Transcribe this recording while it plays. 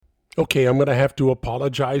Okay, I'm going to have to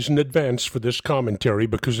apologize in advance for this commentary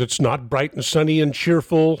because it's not bright and sunny and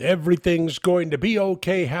cheerful. Everything's going to be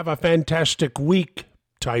okay. Have a fantastic week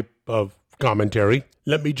type of commentary.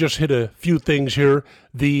 Let me just hit a few things here.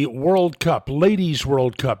 The World Cup, Ladies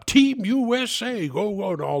World Cup, Team USA,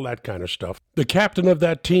 go, and all that kind of stuff. The captain of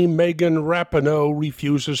that team, Megan Rapinoe,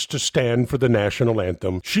 refuses to stand for the national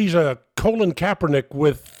anthem. She's a Colin Kaepernick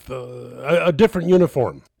with a different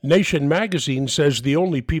uniform. Nation magazine says the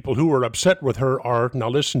only people who are upset with her are, now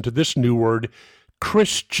listen to this new word,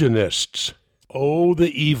 Christianists. Oh, the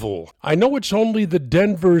evil. I know it's only the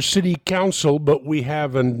Denver City Council, but we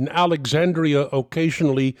have an Alexandria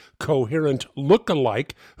occasionally coherent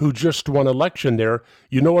look-alike who just won election there.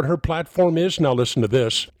 You know what her platform is? Now listen to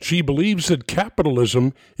this. She believes that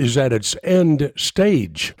capitalism is at its end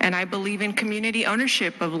stage. And I believe in community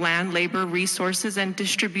ownership of land, labor, resources, and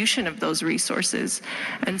distribution of those resources.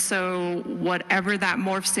 And so whatever that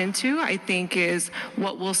morphs into, I think is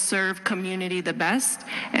what will serve community the best.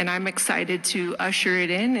 And I'm excited to usher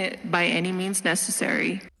it in by any means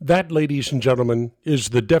necessary. That, ladies and gentlemen, is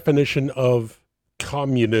the definition of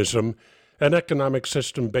communism, an economic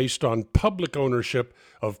system based on public ownership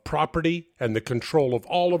of property and the control of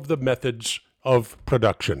all of the methods of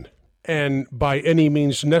production. And by any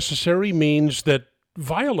means necessary means that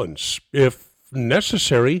violence, if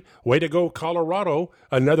necessary, way to go Colorado,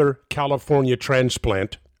 another California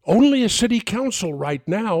transplant. Only a city council right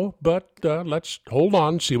now, but let's hold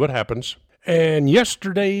on, see what happens. And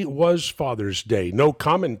yesterday was Father's Day. No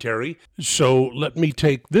commentary, so let me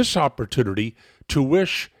take this opportunity to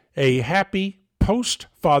wish a happy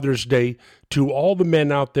post-Father's Day to all the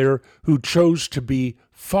men out there who chose to be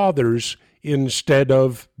fathers instead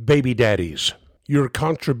of baby daddies. Your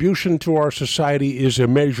contribution to our society is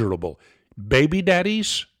immeasurable. Baby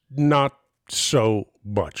daddies, not so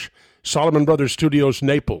much. Solomon Brothers Studios,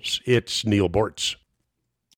 Naples. It's Neil Bortz.